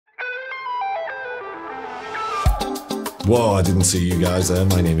Whoa, I didn't see you guys there.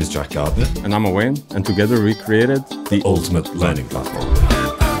 My name is Jack Gardner. And I'm Owane, and together we created The ultimate learning platform.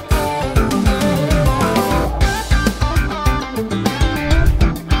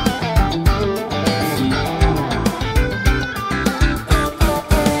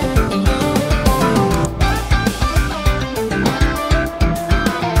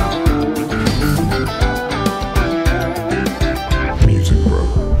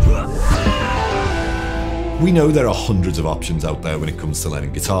 We know there are hundreds of options out there when it comes to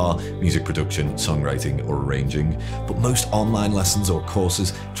learning guitar, music production, songwriting, or arranging, but most online lessons or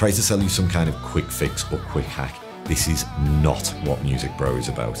courses try to sell you some kind of quick fix or quick hack. This is not what Music Bro is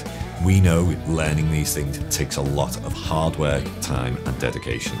about. We know learning these things takes a lot of hard work, time, and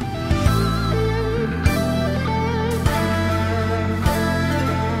dedication.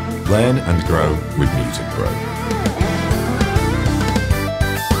 Learn and grow with Music Bro.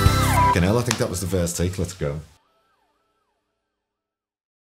 Fucking hell, I think that was the first take. Let's go.